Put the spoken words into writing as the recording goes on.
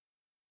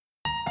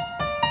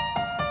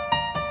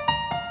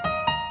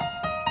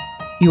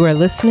You are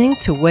listening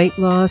to Weight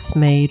Loss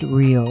Made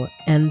Real,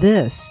 and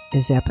this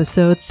is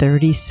episode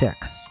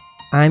 36.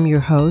 I'm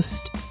your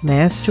host,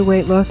 Master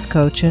Weight Loss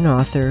Coach and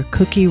author,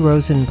 Cookie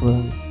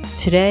Rosenblum.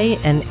 Today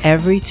and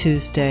every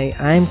Tuesday,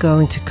 I'm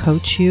going to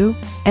coach you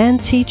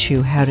and teach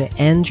you how to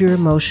end your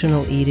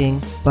emotional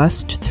eating,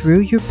 bust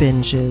through your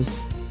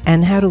binges,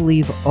 and how to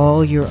leave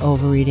all your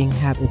overeating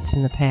habits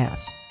in the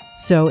past.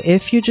 So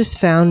if you just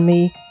found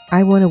me,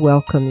 I want to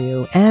welcome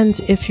you. And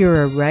if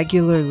you're a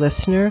regular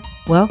listener,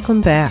 welcome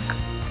back.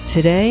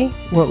 Today,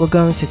 what we're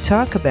going to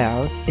talk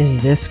about is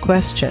this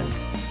question.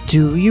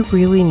 Do you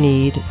really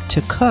need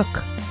to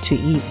cook to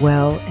eat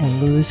well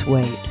and lose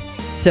weight?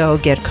 So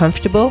get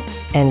comfortable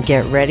and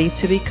get ready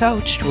to be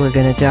coached. We're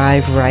going to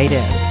dive right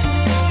in.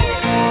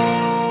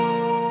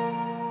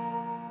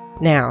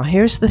 Now,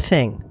 here's the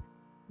thing.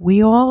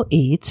 We all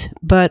eat,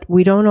 but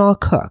we don't all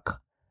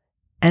cook.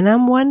 And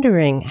I'm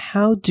wondering,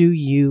 how do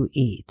you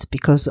eat?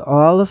 Because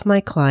all of my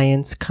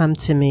clients come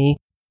to me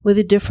with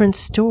a different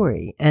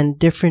story and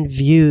different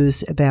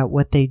views about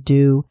what they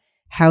do,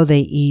 how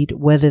they eat,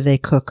 whether they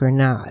cook or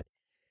not.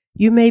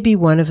 You may be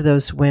one of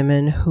those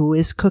women who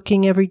is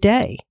cooking every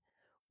day,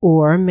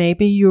 or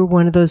maybe you're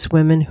one of those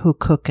women who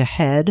cook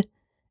ahead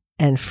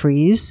and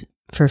freeze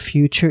for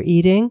future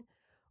eating,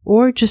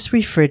 or just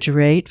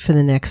refrigerate for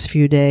the next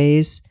few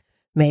days.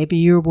 Maybe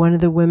you're one of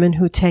the women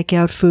who take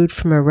out food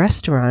from a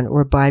restaurant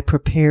or buy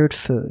prepared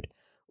food,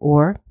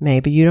 or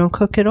maybe you don't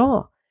cook at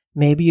all.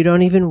 Maybe you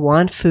don't even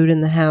want food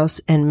in the house,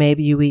 and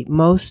maybe you eat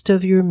most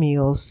of your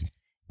meals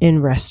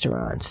in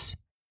restaurants.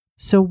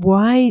 So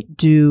why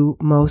do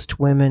most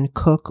women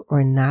cook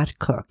or not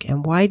cook?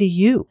 And why do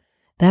you?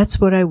 That's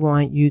what I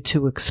want you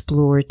to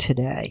explore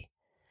today.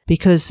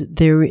 Because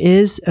there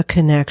is a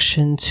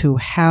connection to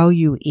how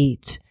you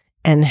eat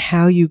and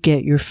how you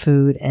get your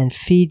food and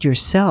feed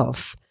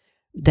yourself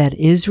that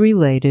is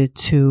related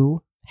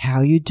to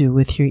how you do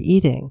with your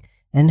eating.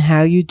 And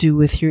how you do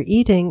with your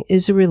eating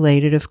is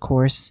related, of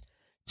course,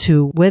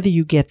 to whether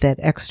you get that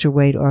extra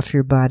weight off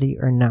your body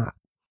or not.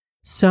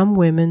 Some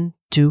women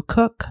do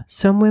cook.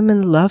 Some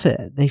women love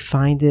it. They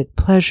find it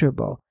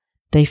pleasurable.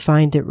 They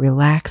find it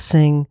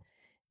relaxing.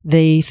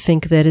 They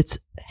think that it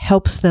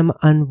helps them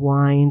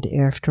unwind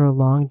after a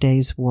long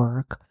day's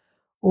work.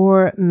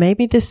 Or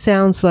maybe this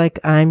sounds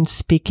like I'm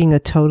speaking a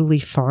totally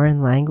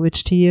foreign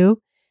language to you,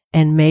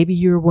 and maybe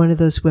you're one of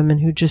those women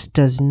who just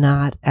does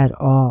not at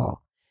all.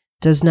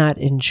 Does not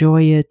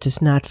enjoy it,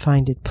 does not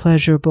find it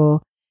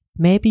pleasurable.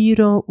 Maybe you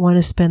don't want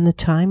to spend the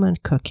time on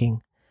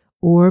cooking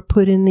or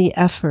put in the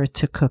effort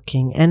to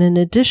cooking. And in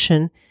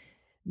addition,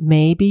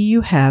 maybe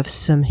you have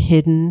some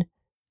hidden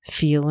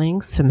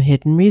feelings, some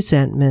hidden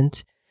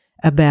resentment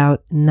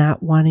about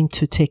not wanting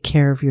to take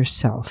care of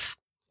yourself.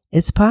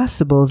 It's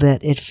possible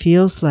that it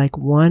feels like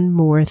one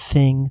more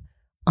thing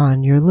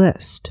on your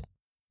list.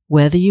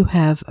 Whether you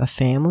have a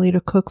family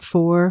to cook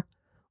for,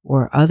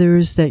 or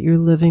others that you're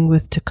living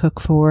with to cook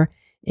for,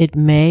 it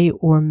may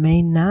or may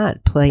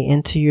not play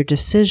into your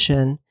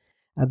decision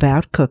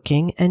about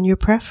cooking and your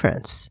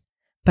preference.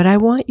 But I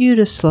want you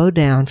to slow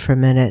down for a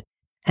minute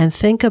and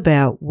think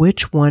about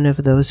which one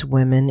of those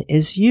women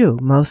is you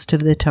most of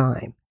the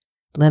time.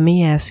 Let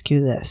me ask you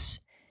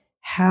this.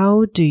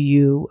 How do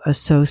you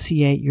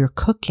associate your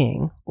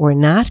cooking or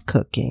not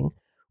cooking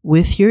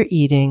with your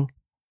eating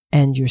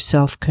and your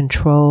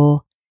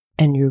self-control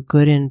and your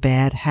good and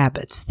bad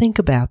habits? Think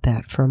about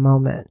that for a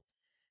moment,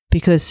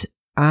 because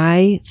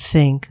I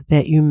think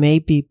that you may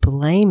be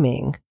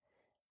blaming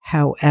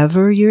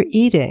however you're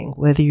eating,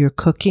 whether you're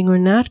cooking or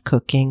not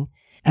cooking,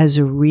 as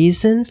a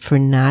reason for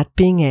not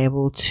being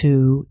able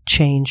to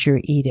change your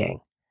eating.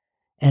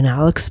 And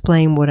I'll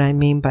explain what I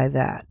mean by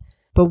that.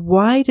 But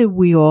why do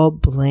we all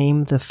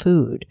blame the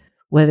food,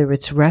 whether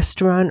it's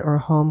restaurant or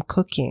home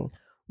cooking?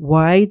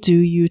 Why do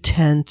you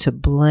tend to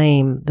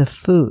blame the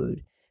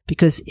food?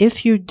 Because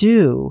if you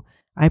do,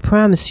 I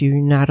promise you,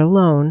 you're not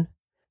alone.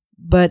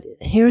 But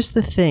here's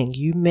the thing.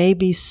 You may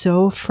be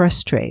so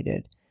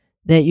frustrated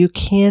that you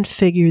can't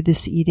figure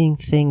this eating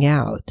thing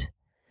out,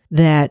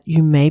 that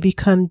you may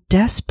become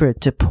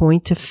desperate to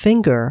point a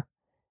finger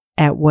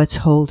at what's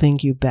holding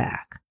you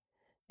back.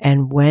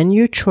 And when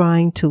you're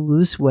trying to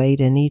lose weight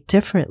and eat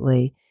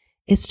differently,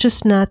 it's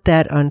just not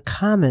that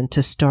uncommon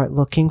to start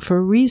looking for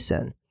a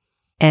reason.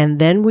 And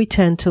then we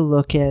tend to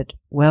look at,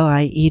 well,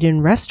 I eat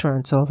in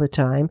restaurants all the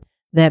time.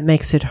 That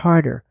makes it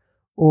harder.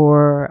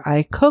 Or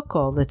I cook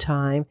all the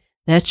time.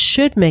 That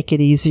should make it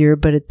easier,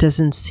 but it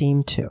doesn't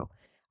seem to.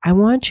 I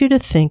want you to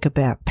think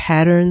about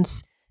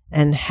patterns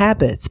and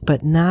habits,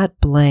 but not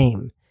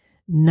blame.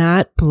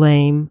 Not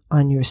blame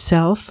on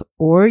yourself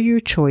or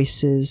your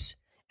choices,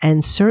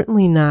 and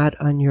certainly not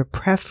on your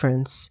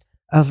preference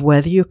of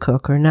whether you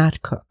cook or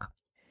not cook.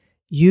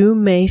 You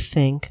may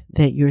think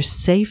that you're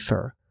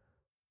safer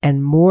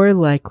and more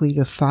likely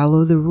to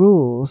follow the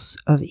rules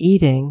of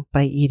eating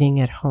by eating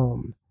at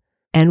home.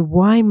 And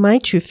why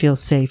might you feel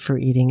safer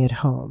eating at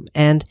home?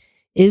 And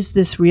is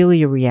this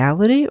really a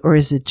reality, or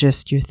is it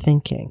just your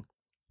thinking?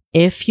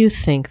 If you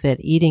think that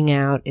eating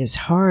out is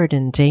hard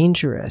and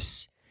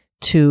dangerous,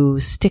 to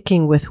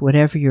sticking with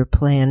whatever your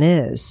plan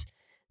is,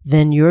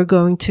 then you're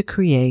going to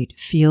create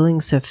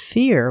feelings of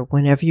fear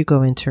whenever you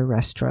go into a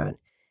restaurant.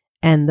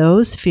 And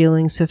those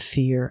feelings of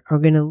fear are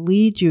going to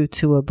lead you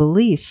to a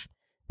belief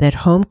that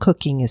home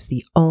cooking is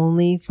the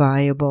only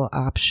viable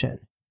option.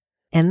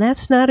 And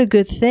that's not a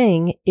good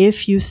thing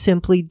if you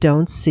simply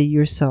don't see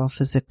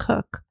yourself as a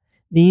cook.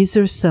 These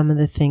are some of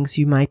the things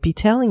you might be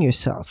telling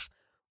yourself.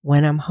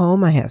 When I'm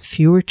home, I have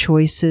fewer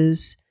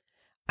choices.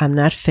 I'm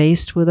not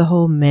faced with a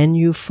whole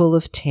menu full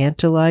of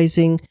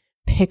tantalizing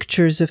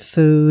pictures of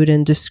food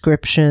and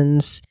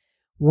descriptions.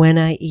 When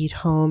I eat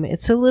home,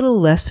 it's a little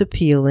less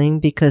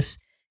appealing because,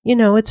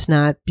 it's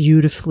not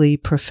beautifully,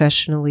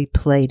 professionally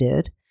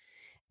plated.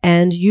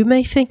 And you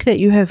may think that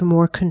you have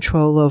more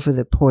control over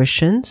the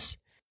portions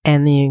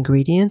and the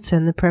ingredients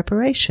and the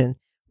preparation,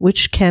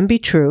 which can be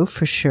true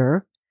for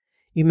sure.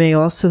 You may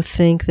also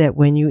think that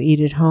when you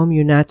eat at home,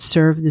 you're not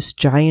served this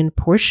giant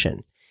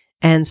portion.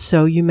 And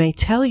so you may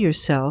tell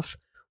yourself,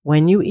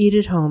 when you eat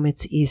at home,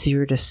 it's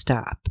easier to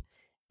stop.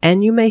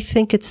 And you may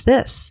think it's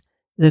this,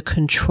 the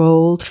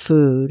controlled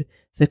food,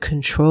 the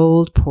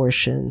controlled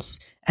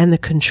portions, and the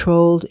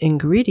controlled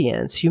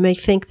ingredients. You may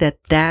think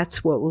that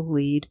that's what will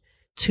lead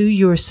to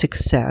your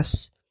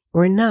success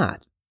or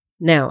not.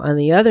 Now, on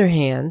the other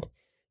hand,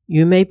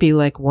 you may be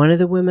like one of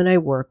the women I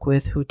work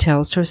with who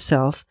tells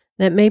herself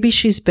that maybe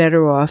she's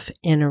better off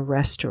in a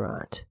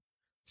restaurant.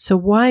 So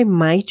why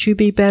might you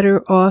be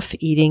better off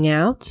eating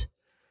out?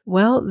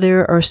 Well,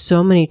 there are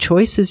so many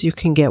choices you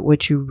can get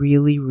what you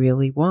really,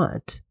 really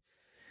want.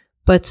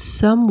 But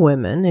some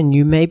women, and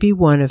you may be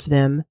one of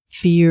them,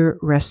 fear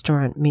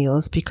restaurant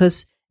meals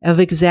because of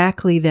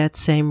exactly that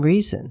same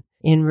reason.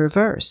 In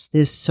reverse,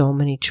 there's so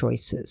many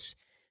choices.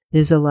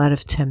 There's a lot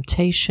of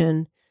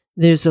temptation.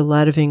 There's a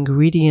lot of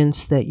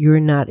ingredients that you're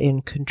not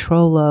in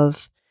control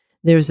of.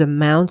 There's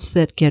amounts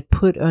that get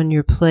put on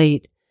your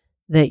plate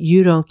that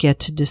you don't get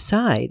to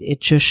decide.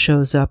 It just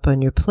shows up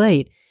on your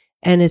plate.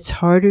 And it's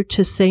harder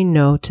to say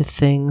no to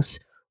things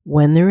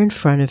when they're in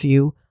front of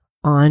you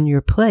on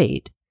your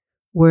plate.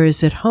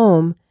 Whereas at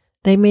home,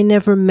 they may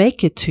never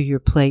make it to your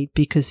plate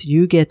because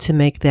you get to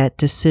make that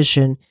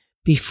decision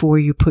before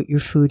you put your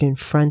food in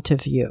front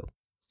of you.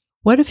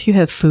 What if you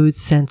have food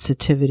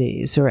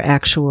sensitivities or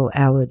actual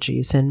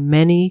allergies? And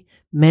many,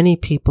 many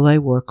people I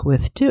work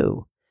with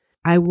do.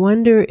 I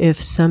wonder if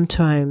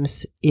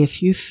sometimes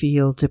if you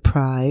feel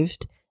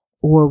deprived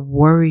or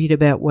worried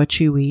about what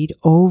you eat,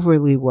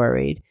 overly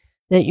worried,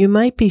 that you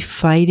might be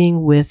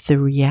fighting with the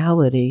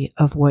reality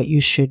of what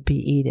you should be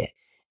eating.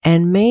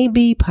 And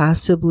maybe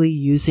possibly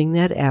using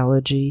that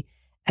allergy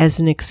as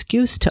an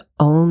excuse to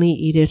only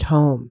eat at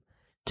home,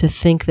 to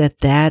think that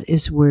that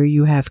is where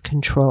you have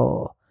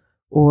control.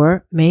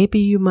 Or maybe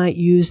you might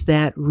use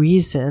that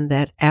reason,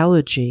 that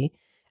allergy,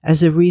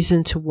 as a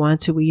reason to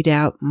want to eat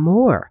out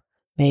more.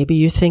 Maybe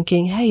you're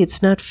thinking, hey,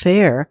 it's not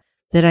fair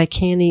that I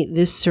can't eat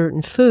this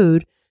certain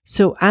food,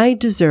 so I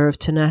deserve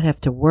to not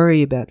have to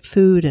worry about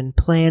food and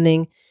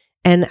planning,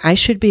 and I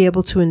should be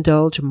able to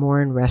indulge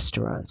more in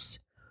restaurants.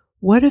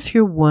 What if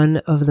you're one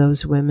of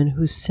those women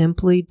who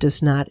simply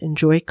does not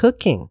enjoy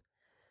cooking?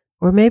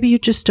 Or maybe you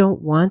just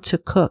don't want to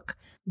cook.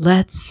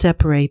 Let's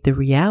separate the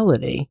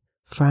reality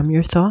from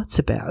your thoughts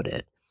about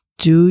it.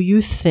 Do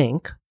you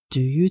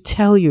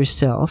tell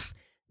yourself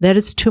that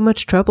it's too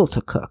much trouble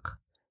to cook?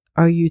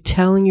 Are you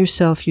telling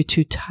yourself you're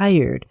too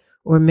tired,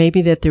 or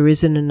maybe that there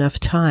isn't enough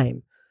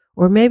time?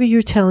 Or maybe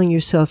you're telling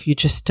yourself you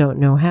just don't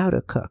know how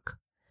to cook.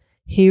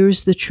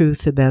 Here's the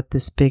truth about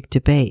this big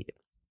debate.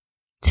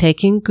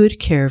 Taking good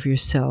care of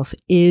yourself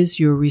is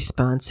your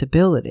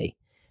responsibility,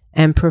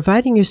 and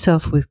providing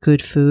yourself with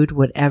good food,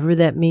 whatever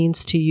that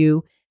means to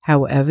you,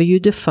 however you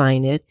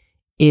define it,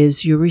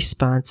 is your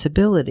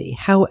responsibility,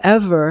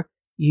 however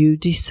you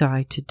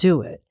decide to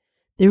do it.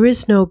 There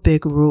is no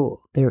big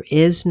rule. There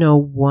is no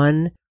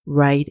one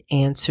right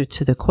answer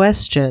to the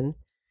question,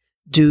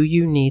 do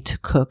you need to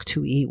cook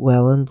to eat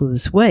well and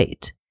lose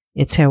weight?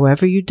 It's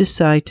however you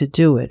decide to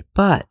do it,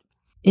 but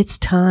it's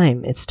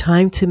time. It's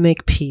time to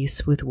make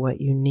peace with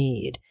what you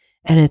need.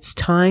 And it's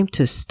time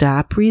to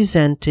stop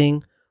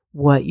resenting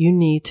what you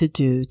need to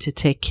do to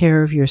take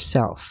care of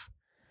yourself.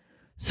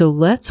 So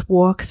let's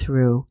walk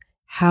through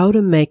how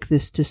to make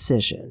this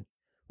decision,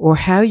 or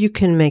how you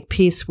can make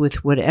peace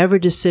with whatever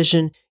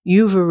decision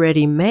you've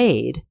already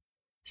made,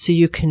 so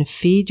you can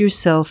feed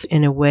yourself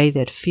in a way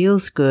that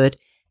feels good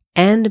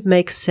and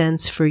makes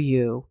sense for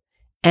you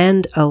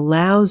and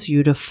allows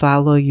you to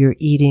follow your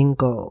eating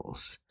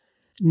goals.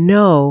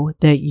 Know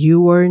that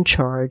you are in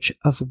charge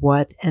of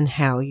what and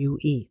how you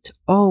eat,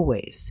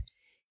 always.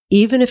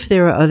 Even if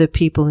there are other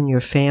people in your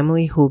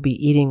family who'll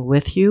be eating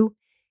with you,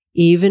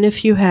 even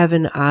if you have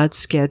an odd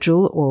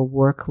schedule or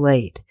work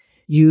late,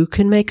 you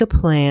can make a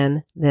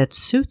plan that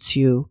suits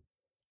you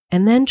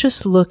and then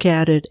just look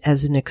at it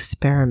as an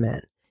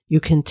experiment. You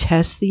can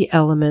test the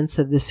elements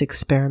of this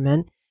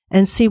experiment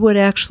and see what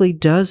actually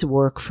does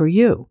work for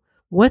you.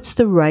 What's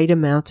the right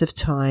amount of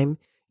time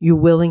you're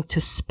willing to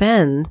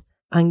spend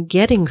on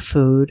getting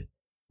food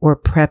or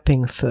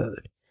prepping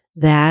food?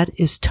 That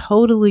is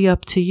totally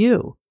up to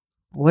you.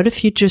 What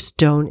if you just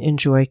don't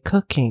enjoy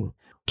cooking?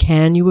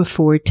 Can you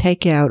afford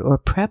takeout or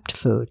prepped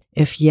food?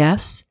 If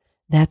yes,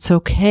 that's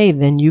okay.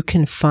 Then you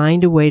can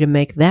find a way to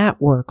make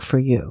that work for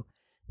you.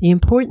 The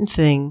important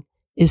thing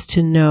is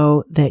to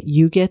know that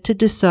you get to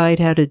decide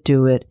how to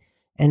do it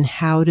and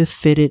how to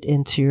fit it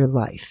into your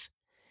life.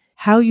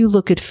 How you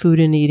look at food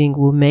and eating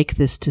will make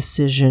this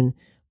decision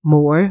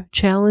more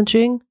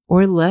challenging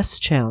or less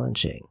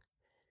challenging.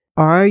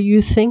 Are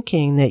you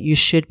thinking that you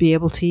should be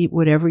able to eat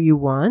whatever you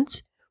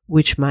want,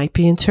 which might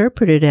be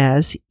interpreted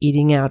as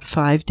eating out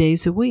 5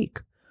 days a week?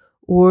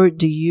 Or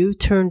do you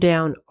turn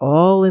down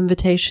all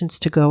invitations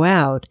to go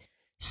out,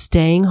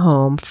 staying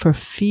home for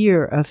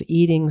fear of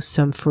eating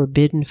some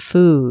forbidden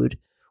food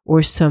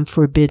or some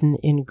forbidden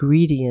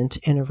ingredient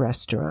in a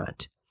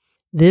restaurant?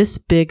 This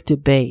big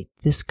debate,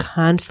 this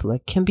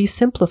conflict can be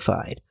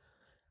simplified.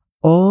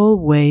 All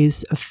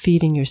ways of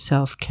feeding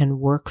yourself can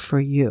work for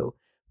you.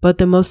 But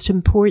the most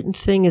important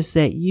thing is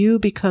that you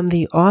become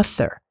the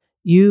author.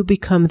 You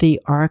become the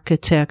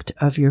architect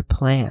of your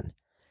plan.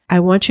 I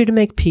want you to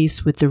make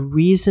peace with the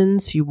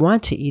reasons you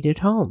want to eat at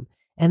home,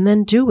 and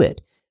then do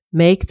it.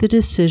 Make the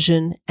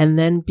decision and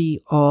then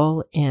be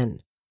all in.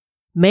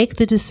 Make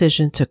the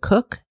decision to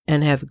cook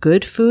and have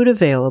good food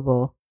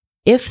available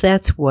if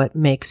that's what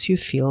makes you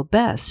feel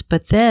best.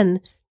 But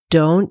then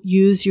don't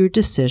use your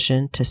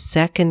decision to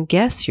second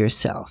guess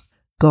yourself.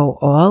 Go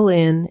all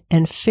in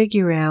and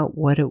figure out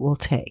what it will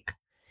take.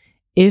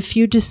 If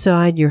you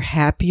decide you're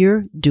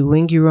happier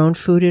doing your own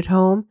food at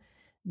home,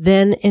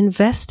 then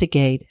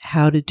investigate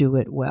how to do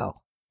it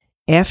well.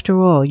 After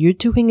all, you're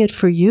doing it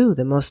for you,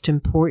 the most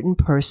important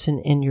person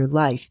in your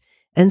life.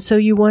 And so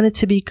you want it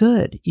to be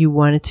good. You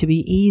want it to be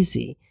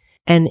easy.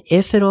 And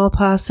if at all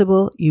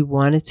possible, you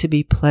want it to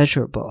be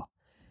pleasurable.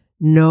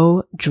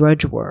 No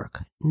drudge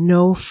work,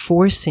 no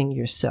forcing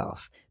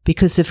yourself.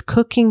 Because if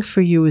cooking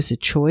for you is a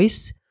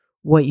choice,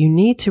 what you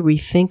need to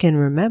rethink and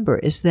remember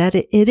is that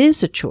it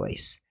is a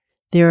choice.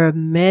 There are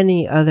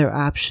many other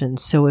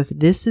options. So if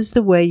this is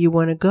the way you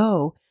want to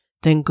go,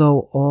 then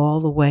go all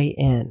the way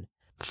in.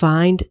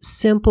 Find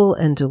simple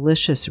and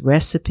delicious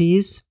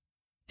recipes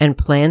and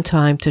plan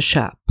time to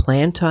shop,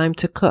 plan time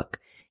to cook.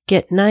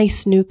 Get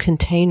nice new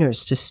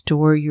containers to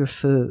store your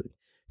food.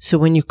 So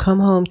when you come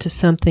home to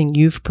something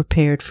you've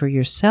prepared for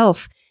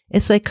yourself,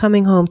 it's like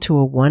coming home to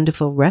a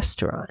wonderful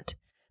restaurant.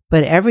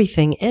 But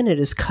everything in it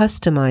is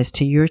customized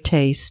to your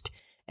taste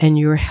and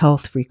your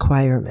health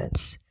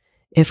requirements.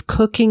 If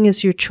cooking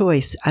is your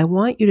choice, I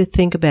want you to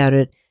think about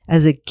it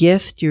as a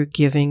gift you're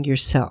giving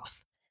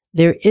yourself.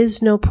 There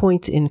is no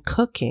point in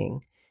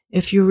cooking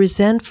if you're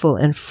resentful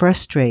and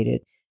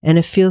frustrated and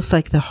it feels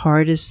like the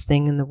hardest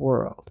thing in the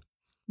world.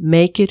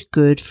 Make it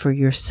good for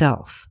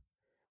yourself.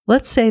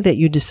 Let's say that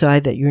you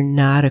decide that you're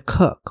not a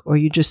cook or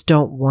you just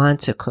don't want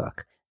to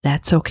cook.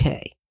 That's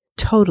okay.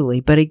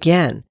 Totally. But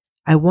again,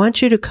 I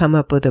want you to come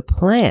up with a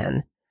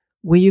plan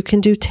where you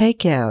can do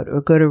takeout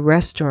or go to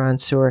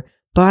restaurants or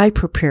buy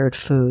prepared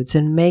foods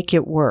and make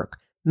it work.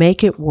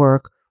 Make it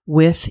work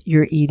with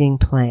your eating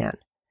plan.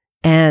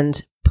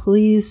 And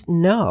please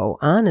know,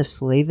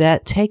 honestly,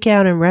 that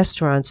takeout in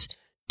restaurants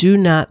do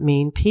not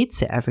mean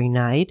pizza every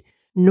night,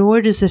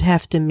 nor does it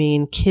have to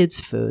mean kids'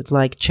 food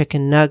like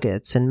chicken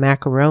nuggets and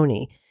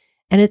macaroni.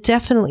 And it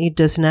definitely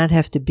does not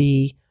have to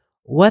be,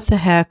 what the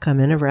heck, I'm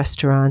in a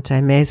restaurant,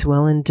 I may as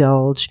well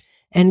indulge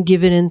and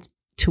give it in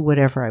to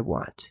whatever I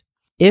want.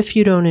 If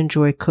you don't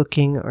enjoy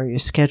cooking or your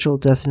schedule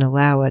doesn't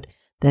allow it,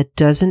 that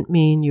doesn't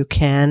mean you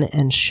can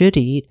and should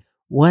eat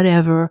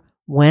whatever,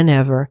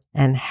 whenever,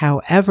 and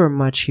however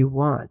much you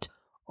want.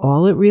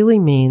 All it really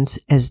means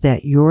is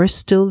that you're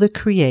still the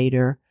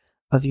creator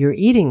of your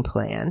eating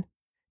plan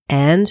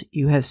and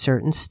you have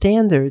certain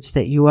standards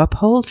that you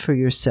uphold for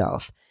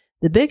yourself.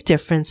 The big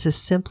difference is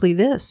simply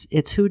this: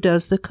 it's who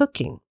does the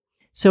cooking.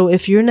 So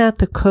if you're not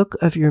the cook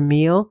of your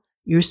meal,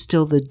 you're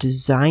still the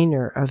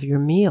designer of your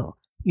meal.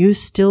 You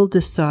still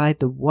decide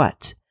the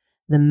what,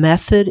 the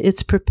method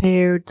it's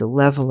prepared, the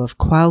level of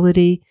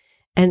quality.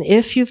 And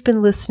if you've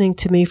been listening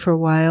to me for a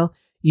while,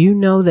 you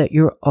know that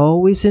you're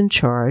always in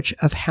charge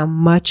of how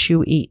much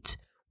you eat,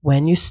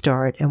 when you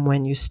start and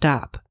when you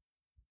stop.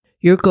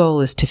 Your goal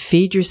is to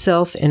feed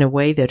yourself in a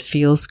way that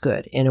feels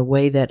good, in a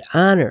way that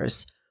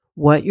honors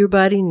what your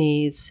body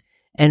needs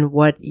and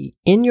what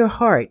in your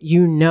heart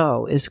you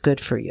know is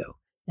good for you.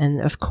 And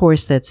of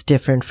course, that's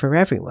different for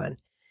everyone.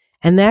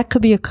 And that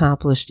could be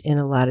accomplished in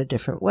a lot of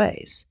different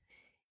ways.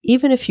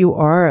 Even if you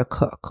are a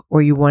cook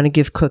or you want to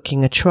give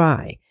cooking a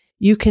try,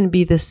 you can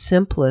be the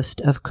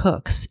simplest of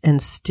cooks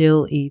and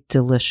still eat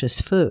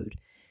delicious food.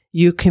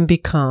 You can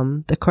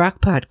become the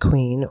crockpot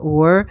queen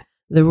or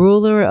the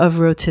ruler of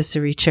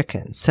rotisserie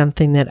chicken,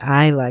 something that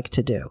I like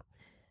to do.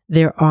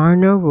 There are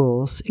no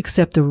rules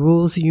except the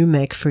rules you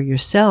make for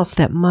yourself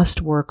that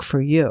must work for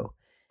you.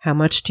 How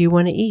much do you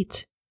want to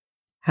eat?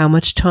 How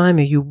much time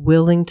are you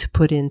willing to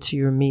put into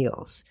your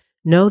meals?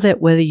 Know that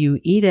whether you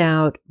eat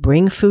out,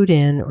 bring food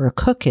in, or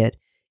cook it,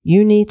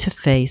 you need to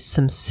face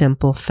some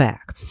simple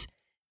facts.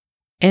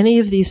 Any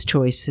of these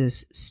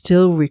choices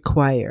still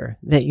require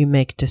that you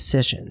make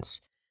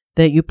decisions.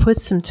 that you put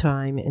some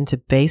time into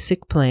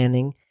basic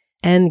planning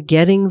and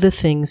getting the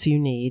things you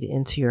need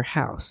into your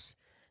house.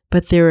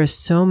 But there are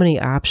so many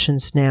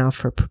options now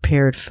for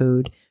prepared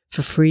food,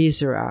 for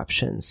freezer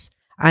options.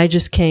 I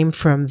just came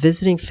from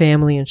visiting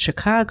family in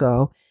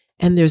Chicago,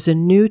 and there's a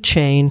new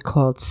chain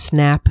called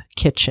Snap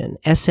Kitchen,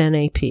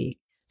 S-N-A-P,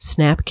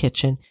 Snap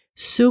Kitchen.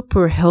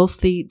 Super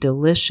healthy,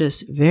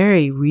 delicious,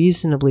 very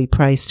reasonably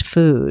priced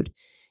food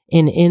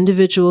in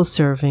individual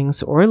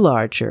servings or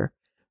larger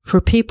for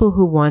people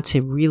who want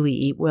to really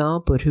eat well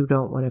but who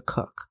don't want to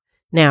cook.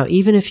 Now,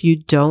 even if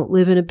you don't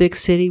live in a big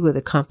city with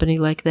a company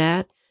like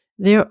that,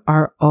 there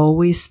are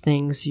always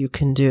things you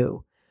can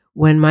do.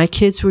 When my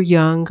kids were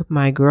young,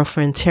 my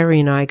girlfriend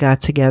Terry and I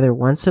got together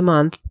once a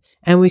month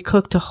and we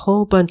cooked a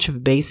whole bunch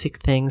of basic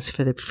things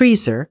for the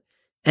freezer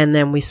and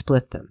then we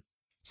split them.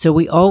 So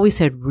we always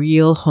had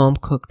real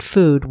home-cooked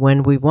food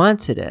when we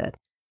wanted it,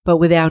 but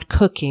without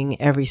cooking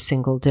every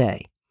single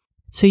day.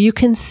 So you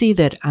can see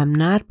that I'm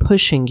not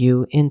pushing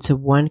you into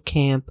one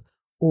camp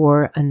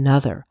or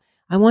another.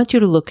 I want you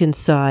to look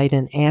inside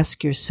and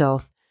ask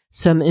yourself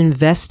some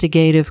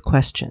investigative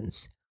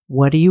questions.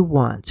 What do you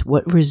want?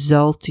 What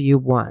result do you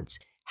want?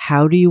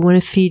 How do you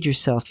want to feed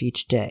yourself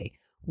each day?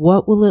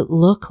 What will it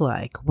look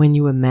like when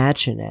you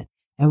imagine it?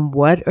 And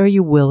what are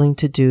you willing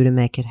to do to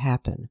make it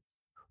happen?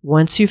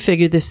 Once you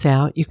figure this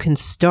out, you can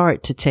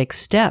start to take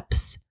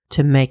steps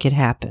to make it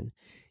happen.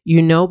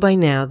 You know by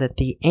now that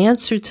the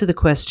answer to the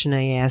question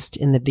I asked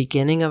in the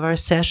beginning of our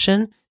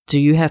session, do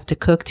you have to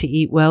cook to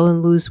eat well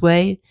and lose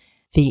weight?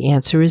 The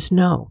answer is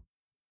no.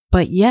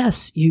 But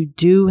yes, you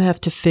do have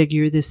to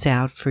figure this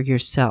out for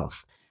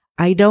yourself.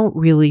 I don't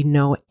really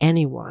know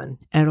anyone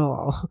at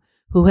all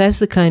who has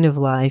the kind of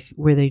life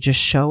where they just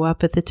show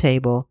up at the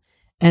table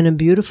and a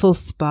beautiful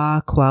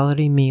spa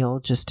quality meal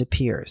just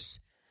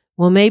appears.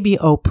 Well, maybe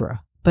Oprah,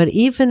 but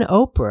even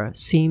Oprah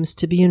seems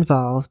to be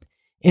involved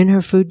in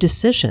her food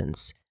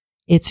decisions.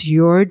 It's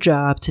your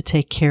job to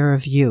take care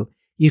of you.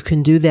 You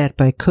can do that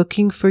by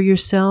cooking for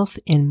yourself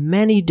in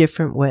many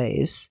different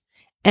ways,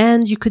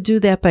 and you could do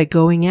that by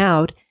going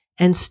out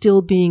and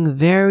still being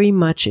very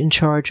much in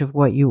charge of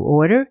what you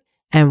order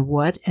and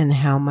what and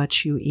how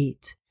much you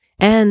eat.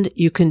 And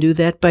you can do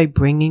that by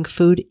bringing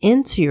food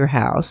into your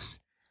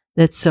house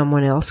that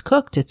someone else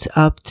cooked. It's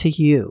up to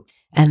you.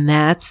 And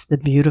that's the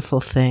beautiful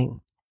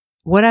thing.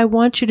 What I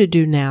want you to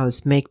do now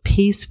is make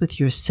peace with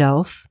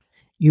yourself,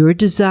 your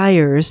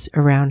desires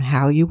around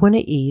how you want to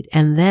eat,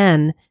 and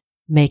then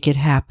make it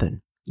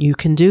happen. You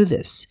can do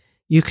this.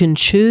 You can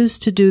choose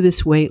to do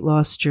this weight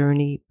loss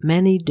journey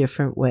many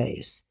different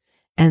ways.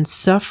 And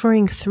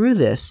suffering through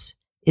this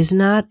is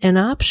not an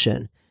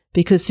option,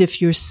 because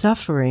if you're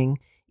suffering,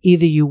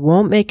 either you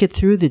won't make it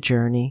through the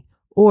journey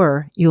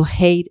or you'll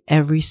hate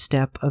every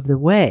step of the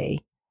way.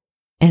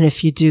 And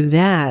if you do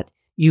that,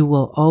 you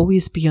will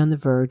always be on the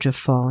verge of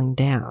falling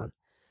down.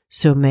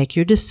 So make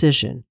your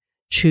decision,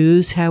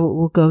 choose how it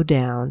will go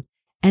down,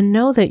 and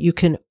know that you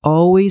can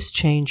always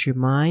change your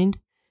mind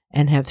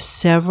and have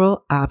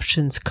several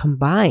options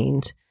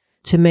combined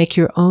to make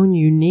your own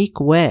unique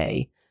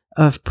way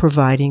of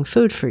providing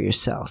food for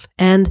yourself.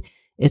 And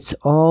it's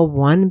all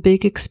one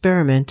big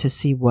experiment to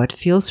see what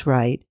feels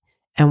right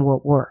and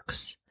what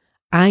works.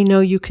 I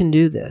know you can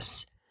do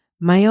this.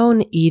 My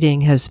own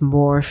eating has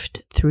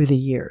morphed through the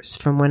years,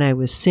 from when I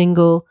was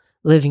single,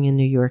 living in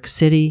New York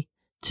City,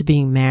 to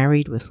being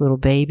married with little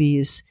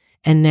babies,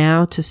 and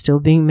now to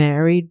still being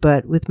married,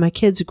 but with my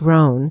kids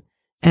grown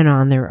and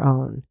on their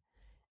own.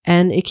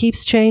 And it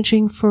keeps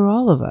changing for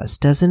all of us,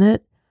 doesn't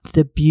it?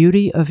 The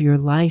beauty of your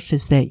life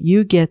is that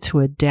you get to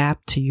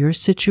adapt to your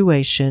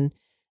situation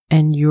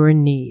and your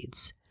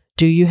needs.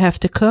 Do you have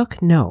to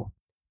cook? No.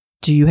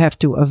 Do you have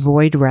to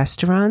avoid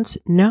restaurants?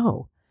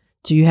 No.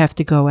 Do you have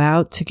to go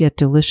out to get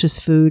delicious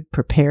food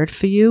prepared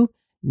for you?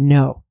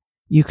 No.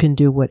 You can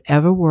do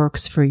whatever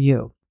works for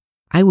you.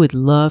 I would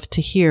love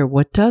to hear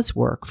what does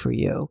work for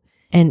you,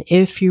 and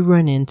if you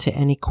run into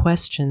any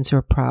questions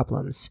or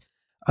problems.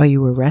 Are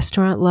you a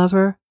restaurant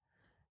lover?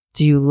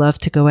 Do you love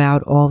to go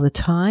out all the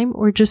time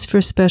or just for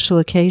special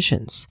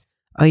occasions?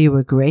 Are you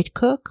a great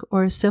cook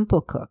or a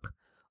simple cook?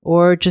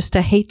 Or just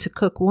a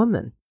hate-to-cook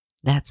woman?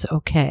 That's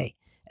okay,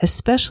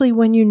 especially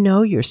when you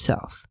know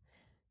yourself.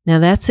 Now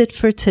that's it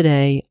for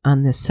today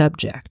on this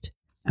subject.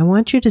 I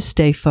want you to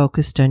stay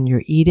focused on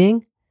your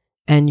eating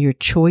and your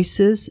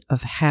choices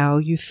of how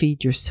you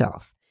feed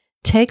yourself.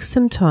 Take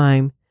some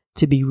time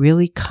to be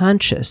really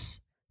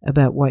conscious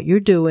about what you're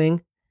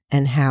doing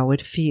and how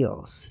it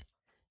feels.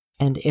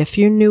 And if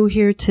you're new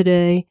here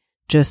today,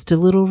 just a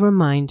little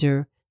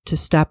reminder to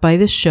stop by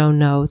the show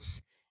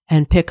notes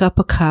and pick up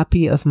a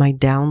copy of my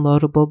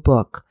downloadable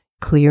book,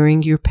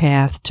 Clearing Your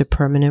Path to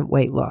Permanent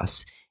Weight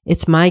Loss.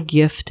 It's my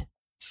gift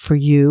for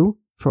you,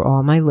 for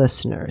all my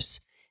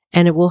listeners,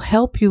 and it will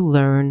help you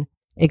learn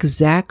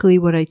exactly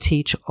what I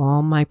teach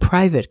all my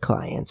private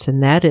clients,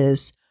 and that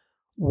is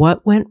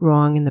what went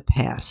wrong in the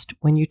past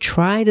when you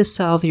try to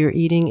solve your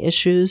eating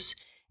issues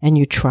and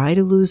you try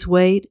to lose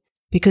weight,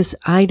 because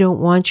I don't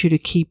want you to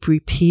keep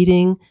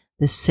repeating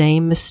the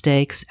same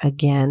mistakes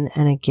again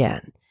and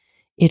again.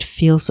 it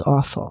feels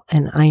awful,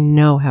 and I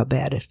know how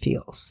bad it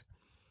feels.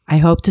 I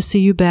hope to see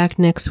you back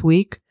next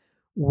week,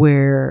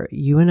 where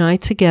you and I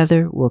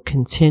together will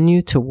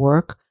continue to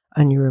work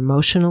on your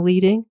emotional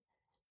eating,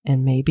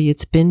 and maybe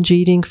it's binge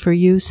eating for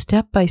you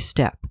step by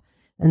step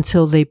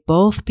until they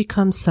both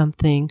become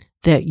something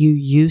that you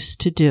used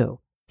to do.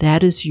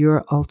 That is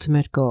your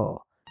ultimate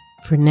goal.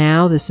 For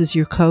now, this is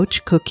your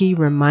coach, Cookie,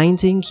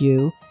 reminding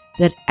you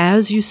that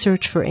as you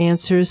search for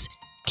answers,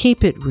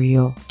 keep it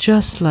real,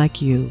 just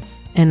like you,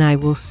 and I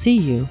will see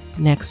you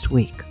next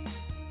week.